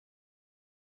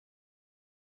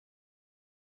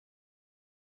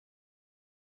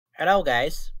Hello,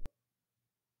 guys.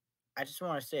 I just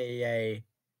want to say a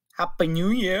Happy New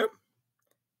Year.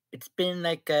 It's been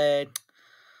like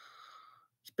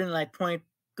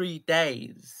 23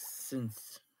 days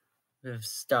since we've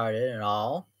started and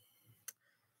all.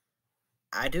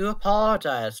 I do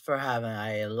apologize for having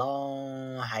a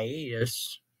long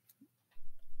hiatus.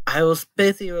 I was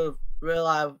busy with real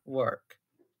life work,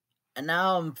 and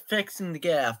now I'm fixing to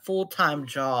get a full-time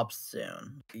job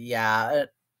soon. Yeah,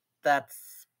 that's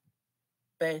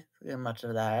basically much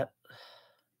of that.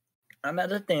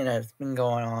 Another thing that's been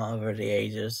going on over the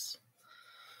ages,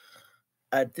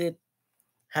 I did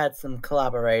had some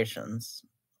collaborations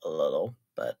a little,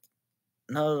 but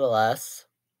nevertheless,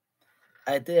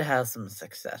 I did have some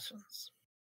successions.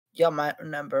 Y'all might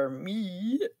remember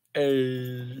me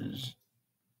as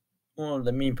one of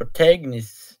the main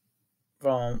protagonists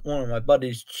from one of my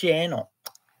buddy's channel.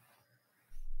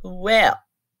 Well,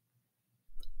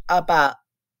 about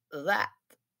that,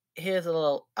 here's a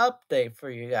little update for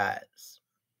you guys.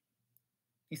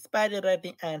 The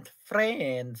Spider-Man and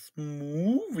Friends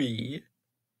movie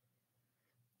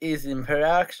is in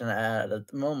production at the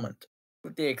moment,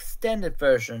 with the extended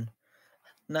version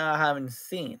now having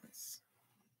scenes.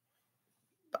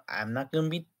 But I'm not going to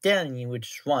be telling you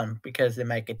which one because it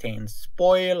might contain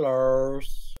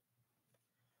spoilers.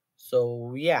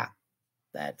 So yeah,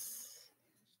 that's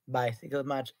basically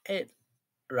much it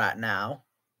right now.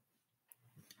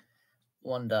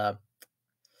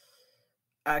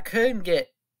 I couldn't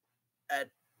get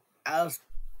I was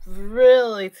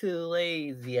really too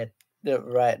lazy at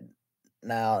right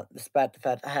now, despite the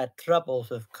fact I had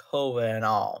troubles with COVID and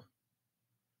all.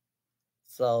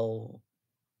 So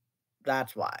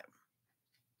that's why.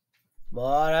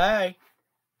 But hey,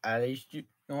 at least you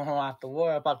don't have to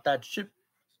worry about that shit.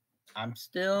 I'm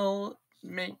still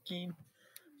making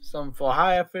some for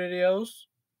hire videos,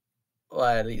 or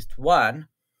at least one,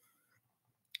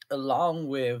 along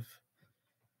with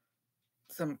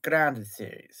some grounded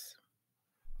series.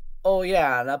 Oh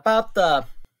yeah, and about the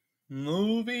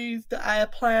movies that I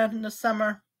had planned in the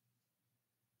summer,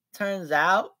 turns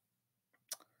out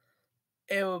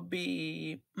it will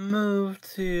be moved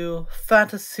to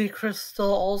Fantasy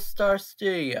Crystal All-Star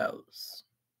Studios.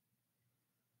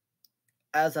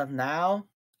 As of now,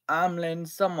 I'm letting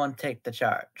someone take the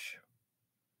charge.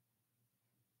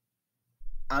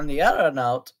 On the other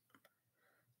note,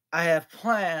 I have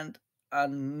planned a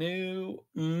new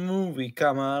movie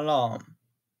coming along.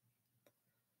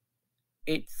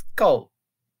 It's called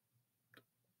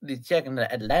the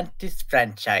Atlantis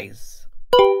franchise.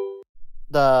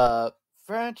 The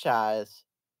franchise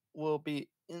will be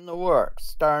in the works,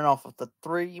 starting off with the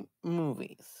 3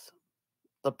 movies,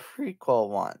 the prequel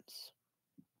ones,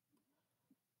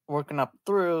 working up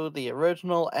through the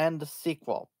original and the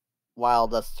sequel, while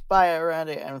the Spider-Man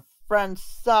and Friends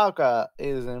saga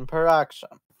is in production.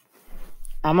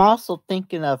 I'm also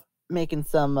thinking of making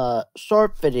some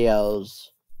short videos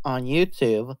on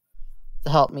YouTube to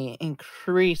help me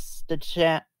increase the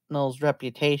channel's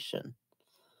reputation.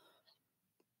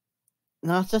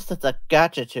 Not just as a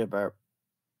gacha tuber,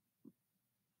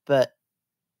 but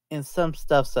in some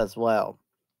stuffs as well.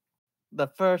 The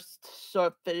first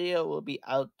short video will be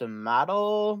out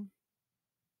tomorrow,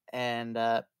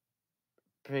 and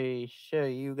pretty sure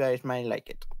you guys might like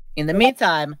it. In the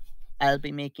meantime, I'll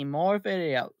be making more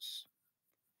videos.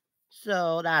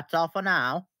 So that's all for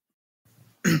now.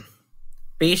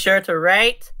 Be sure to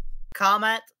rate,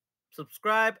 comment,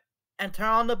 subscribe, and turn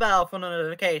on the bell for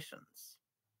notifications.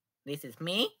 This is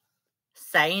me,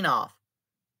 signing off.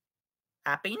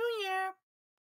 Happy New Year!